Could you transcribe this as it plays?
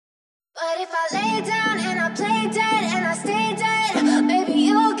But if I lay down and I play dead and I stay dead, maybe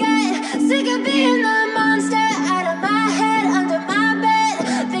you'll get sick of being the monster out of my head, under my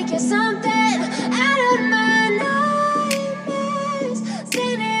bed. Think you're something out of my nightmares,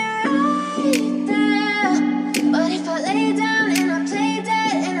 standing right there. But if I lay down and I play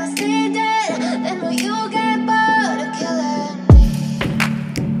dead and I stay dead, then will you get bored of killing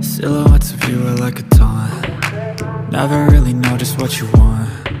me? Silhouettes of you are like a taunt. Never really know just what you want.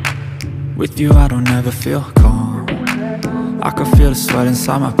 With you I don't ever feel calm. I can feel the sweat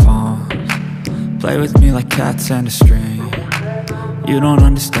inside my palms. Play with me like cats and a string. You don't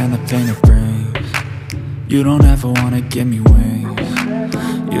understand the pain it brings. You don't ever wanna give me wings.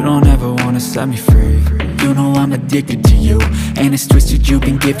 You don't ever wanna set me free. You know I'm addicted to you, and it's twisted, you've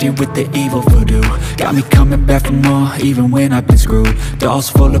been gifted with the evil voodoo. Got me coming back for more, even when I've been screwed. Dolls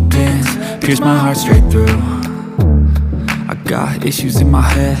full of pins, pierce my heart straight through. I got issues in my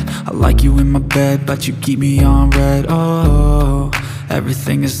head, I like you in my bed, but you keep me on red. Oh,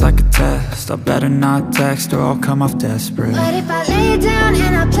 everything is like a test. I better not text or I'll come off desperate. But if I lay down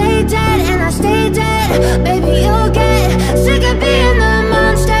and I play dead and I stay dead, baby you'll get sick of being the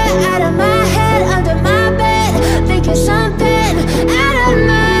monster out of my head, under my bed. Think you're something out of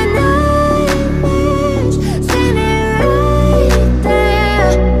my nightmares, standing right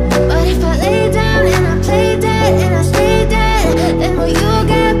there. But if I lay down and I play dead and I stay dead, then will you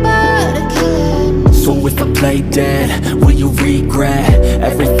get bored of killing me? So if I play dead, will you regret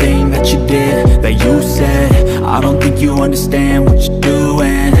everything that you did, that you said? I don't think you understand what you're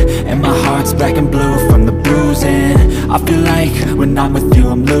doing, and my heart's black and blue from the bruising. I feel like when I'm with you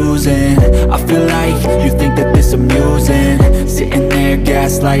I'm losing. I feel like you think that this amusing, sitting there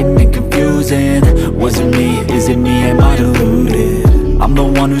gaslighting and confusing. Was it me? Is it me? Am I deluded? I'm the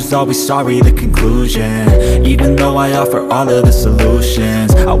one who's always sorry, the conclusion, even though I offer all of the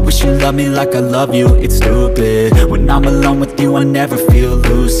solutions. I wish you loved me like I love you, it's stupid. When I'm alone with you I never feel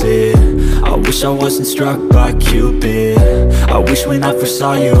lucid. I wish I wasn't struck by Cupid. I wish when I first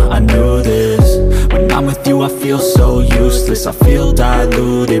saw you I knew this. When I'm with you I feel so useless, I feel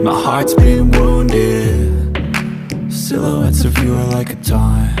diluted, my heart's been wounded. Silhouettes of you are like a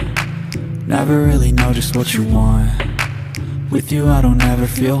taunt. Never really know just what you want. With you I don't ever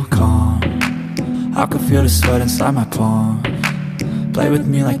feel calm. I can feel the sweat inside my palms. Play with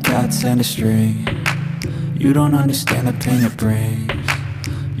me like cats and a string. You don't understand the pain it brings.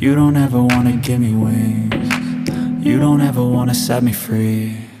 You don't ever wanna give me wings. You don't ever wanna set me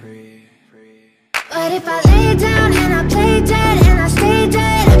free. But if I lay down and I play dead